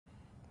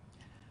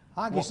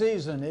Hockey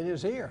season, it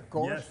is here, of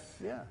course. Yes.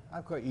 Yeah.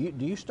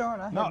 Do you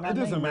start? No, it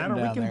doesn't matter.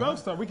 We can both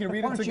start. We can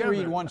read it together. Why don't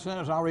you read one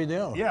sentence, I'll read the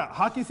other. Yeah,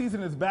 hockey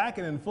season is back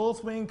and in full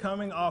swing,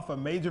 coming off a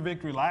major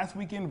victory last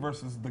weekend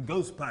versus the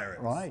Ghost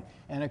Pirates. Right.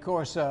 And, of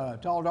course,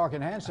 Tall, Dark,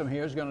 and Handsome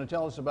here is going to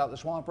tell us about the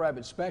Swamp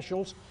Rabbit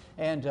specials.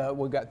 And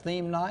we've got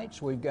theme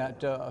nights. We've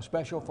got a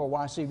special for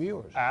YC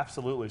viewers.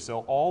 Absolutely. So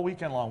all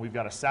weekend long, we've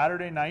got a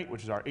Saturday night,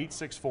 which is our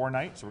 864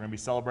 night. So we're going to be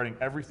celebrating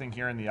everything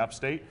here in the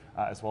upstate,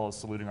 as well as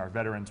saluting our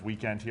Veterans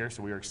Weekend here.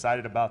 So we are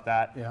excited about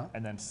that. Yeah.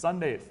 And then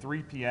Sunday at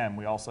 3 p.m.,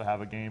 we also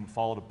have a game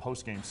followed a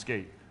post-game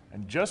skate.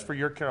 And just for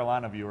your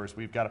Carolina viewers,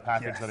 we've got a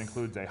package that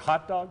includes a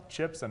hot dog,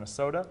 chips, and a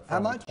soda for How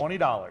much?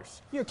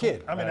 $20. You're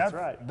kidding. I mean, that's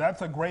right.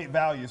 That's a great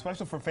value,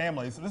 especially for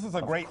families. This is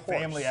a great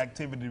family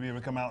activity to be able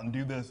to come out and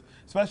do this,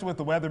 especially with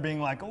the weather being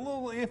like a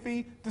little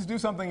iffy. Just do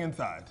something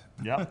inside.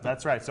 Yep,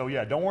 that's right. So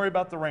yeah, don't worry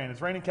about the rain.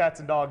 It's raining cats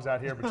and dogs out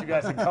here, but you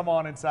guys can come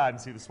on inside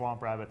and see the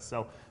Swamp Rabbits.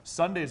 So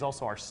Sunday is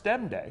also our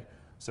STEM day.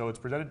 So it's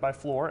presented by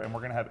Floor, and we're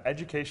going to have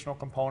educational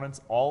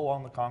components all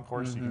along the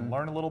concourse so you can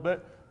learn a little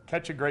bit,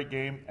 catch a great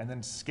game, and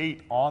then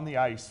skate on the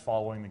ice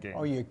following the game.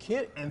 Oh, you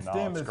kidding? And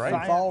STEM is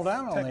science, fall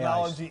down on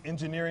technology,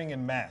 engineering,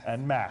 and math.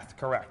 And math,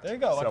 correct. There you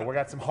go. So we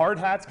got some hard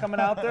hats coming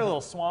out there, a little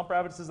Swamp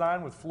Rabbits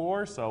design with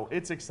Floor. So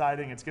it's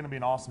exciting. It's going to be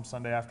an awesome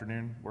Sunday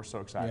afternoon. We're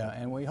so excited. Yeah,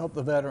 and we hope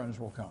the veterans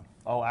will come.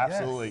 Oh,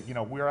 absolutely. Yes. You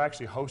know, we are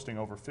actually hosting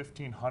over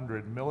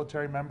 1,500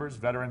 military members,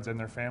 veterans, and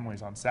their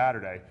families on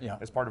Saturday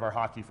as part of our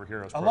Hockey for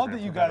Heroes program. I love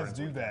that you guys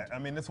do that. I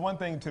mean, it's one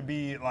thing to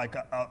be like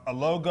a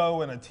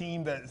logo and a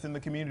team that's in the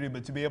community,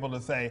 but to be able to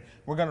say,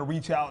 we're going to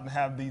reach out and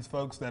have these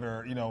folks that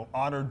are, you know,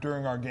 honored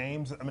during our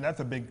games. I mean,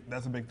 that's a big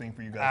thing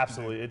for you guys.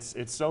 Absolutely.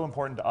 It's so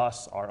important to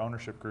us, our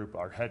ownership group,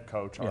 our head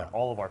coach,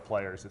 all of our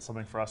players. It's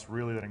something for us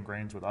really that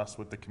ingrains with us,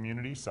 with the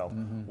community. So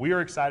we are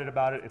excited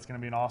about it. It's going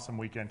to be an awesome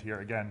weekend here.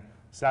 Again,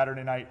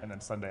 Saturday night and then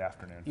Sunday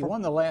afternoon. You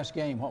won the last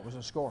game. What was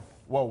the score?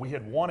 Well, we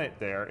had won it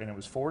there, and it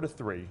was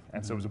 4-3.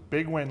 And so it was a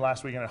big win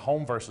last weekend at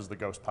home versus the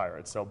Ghost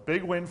Pirates. So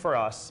big win for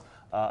us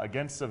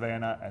against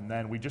Savannah. And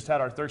then we just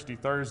had our Thirsty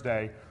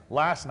Thursday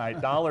last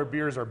night. Dollar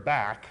beers are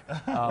back.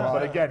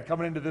 But again,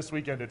 coming into this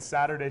weekend, it's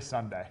Saturday,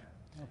 Sunday.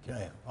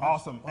 Okay.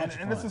 Awesome.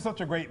 And this is such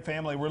a great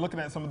family. We're looking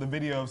at some of the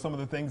video of some of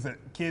the things that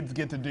kids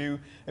get to do.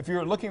 If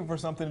you're looking for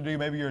something to do,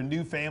 maybe you're a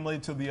new family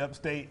to the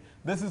upstate,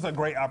 this is a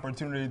great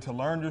opportunity to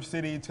learn your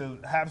city, to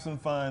have some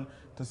fun,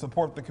 to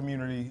support the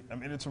community. I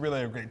mean, it's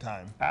really a great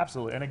time.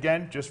 Absolutely. And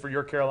again, just for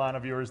your Carolina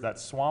viewers,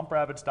 that's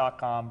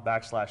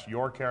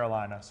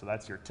swamprabbits.com/yourcarolina. So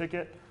that's your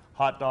ticket,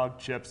 hot dog,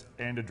 chips,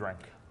 and a drink.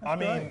 I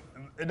mean,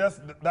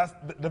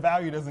 the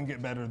value doesn't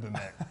get better than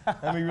that.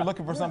 I mean, you're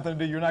looking for something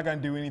to do, you're not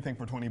going to do anything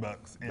for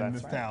 $20 in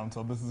this town,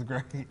 so this is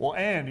great. Well,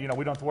 and, you know,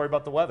 we don't have to worry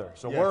about the weather.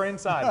 So we're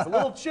inside. It's a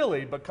little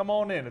chilly, but come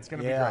on in. It's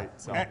going to be great.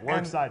 So we're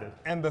excited.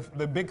 And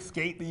the big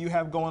skate that you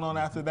have going on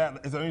after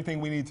that, is there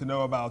anything we need to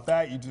know about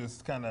that? You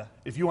just kind of...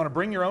 If you want to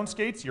bring your own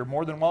skates, you're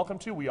more than welcome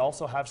to. We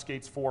also have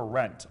skates for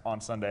rent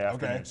on Sunday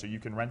afternoon, so you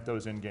can rent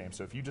those in-game.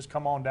 So if you just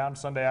come on down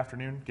Sunday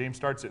afternoon, game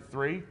starts at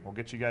 3, we'll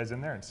get you guys in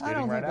there and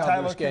skating right out.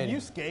 Tyler, can you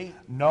skate?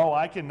 No,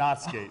 I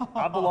cannot skate.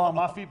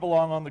 My feet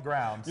belong on the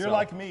ground. You're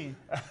like me.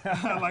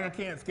 Like I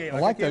can't skate. I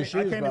like those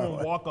shoes, I can't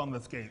even walk on the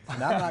skates.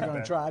 No, I'm not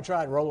going to try. I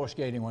tried roller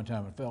skating one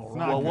time and fell.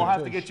 Well, we'll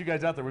have to get you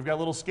guys out there. We've got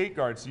little skate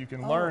guards so you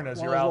can learn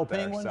as you're out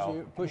there.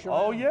 You push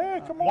oh yeah,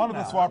 come on. One of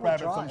the Swamp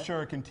Rabbits, I'm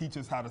sure, can teach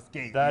us how to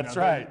skate. That's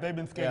right. They've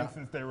been skating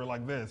since they were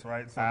like this,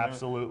 right? So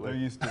absolutely. They're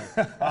used to it.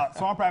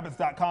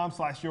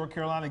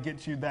 SwampRabbits.com/yourcarolina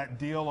gets you that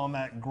deal on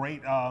that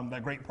great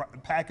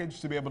package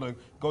to be able to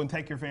go and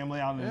take your family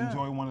out and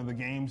enjoy one of the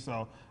games.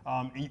 So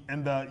you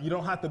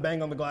don't have to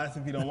bang on the glass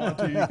if you don't want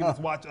to. You can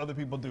just watch other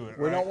people do it.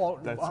 We don't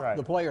want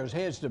the players'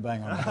 heads to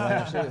bang on the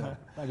glass either.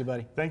 Thank you,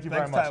 buddy. Thank you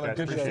very much, Tyler. guys.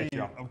 Good to see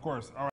you. Of course. All right.